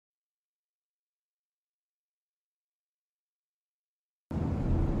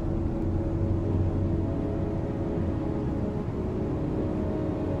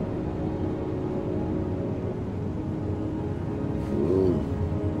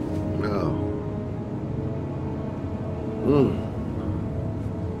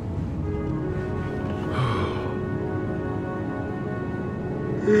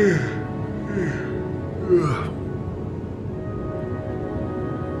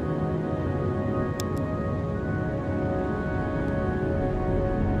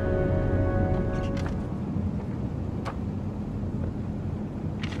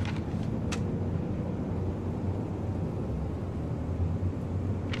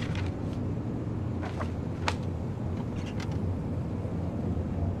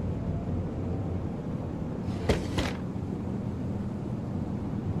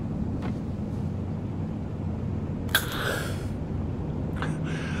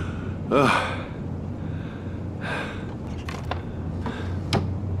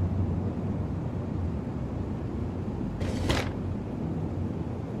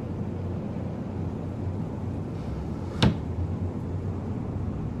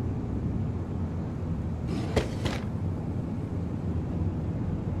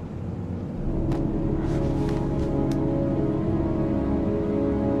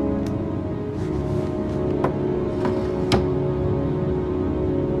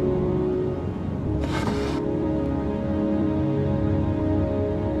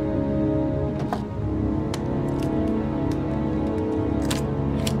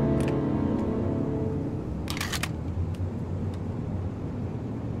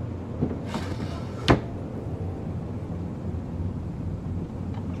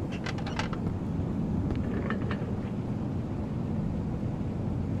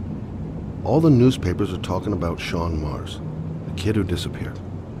All the newspapers are talking about Sean Mars, the kid who disappeared.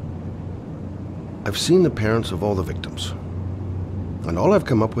 I've seen the parents of all the victims, and all I've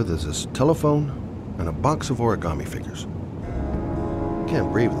come up with is this telephone and a box of origami figures. Can't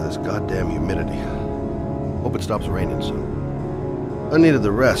breathe with this goddamn humidity. Hope it stops raining soon. I needed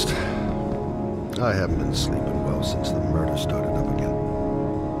the rest. I haven't been sleeping well since the murder started up again.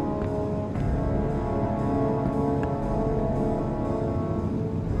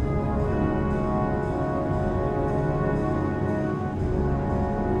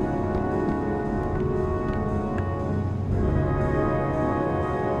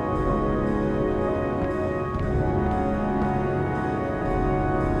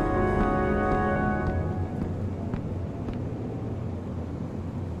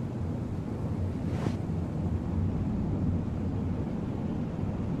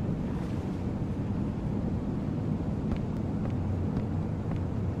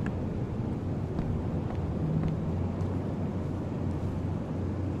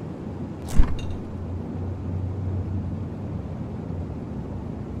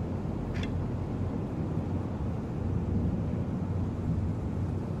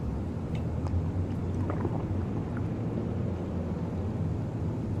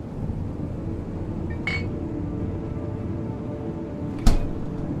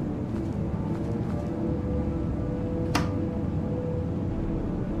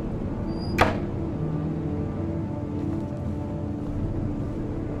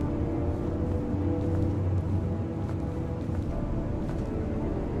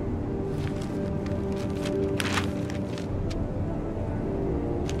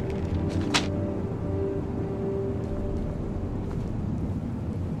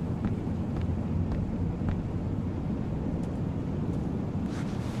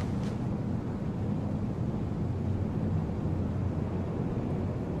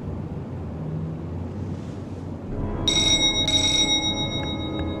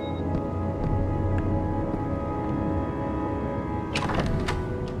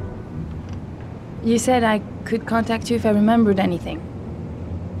 You said I could contact you if I remembered anything.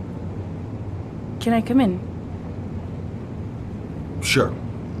 Can I come in? Sure.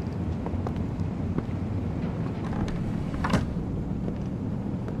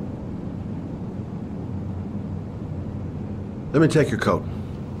 Let me take your coat.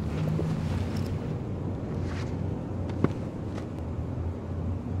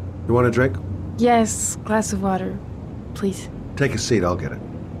 You want a drink? Yes, glass of water, please. Take a seat, I'll get it.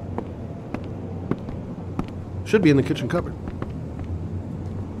 Should be in the kitchen cupboard.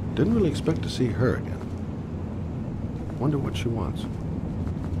 Didn't really expect to see her again. Wonder what she wants.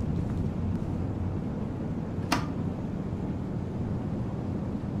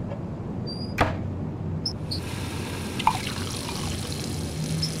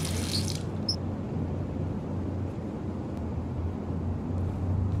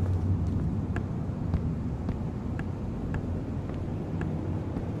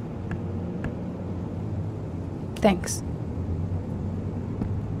 Thanks.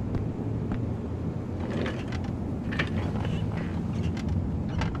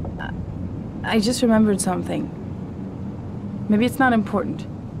 I just remembered something. Maybe it's not important,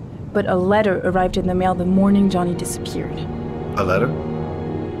 but a letter arrived in the mail the morning Johnny disappeared. A letter?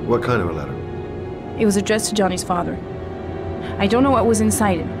 What kind of a letter? It was addressed to Johnny's father. I don't know what was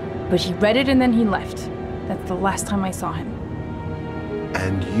inside it, but he read it and then he left. That's the last time I saw him.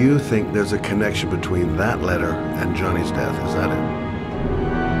 And you think there's a connection between that letter and Johnny's death, is that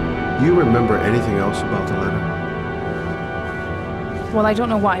it? You remember anything else about the letter? Well, I don't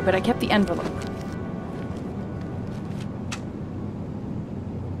know why, but I kept the envelope.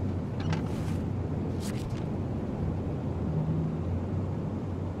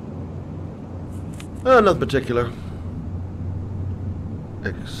 Nothing particular.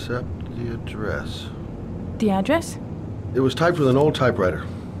 Except the address. The address? It was typed with an old typewriter.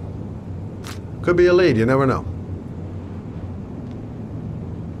 Could be a lead, you never know.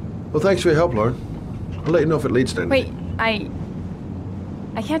 Well, thanks for your help, Lauren. I'll let you know if it leads to anything. Wait,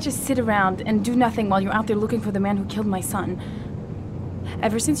 I can't just sit around and do nothing while you're out there looking for the man who killed my son.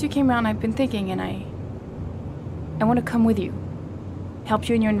 Ever since you came around, I've been thinking, and I want to come with you. Help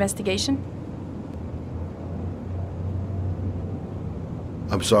you in your investigation?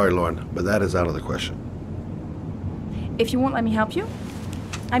 I'm sorry, Lauren, but that is out of the question. If you won't let me help you,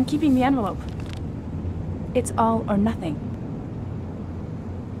 I'm keeping the envelope. It's all or nothing.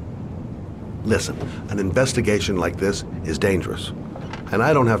 Listen, an investigation like this is dangerous, and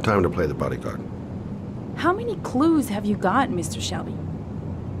I don't have time to play the bodyguard. How many clues have you got, Mr. Shelby?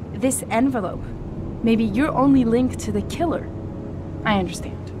 This envelope. Maybe your only link to the killer. I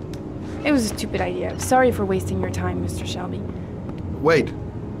understand. It was a stupid idea. Sorry for wasting your time, Mr. Shelby. Wait.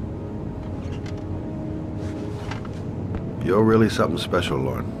 You're really something special,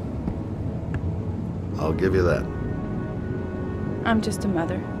 Lauren. I'll give you that. I'm just a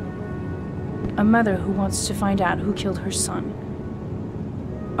mother. A mother who wants to find out who killed her son.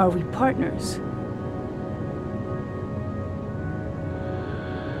 Are we partners?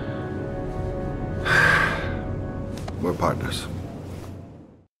 We're partners.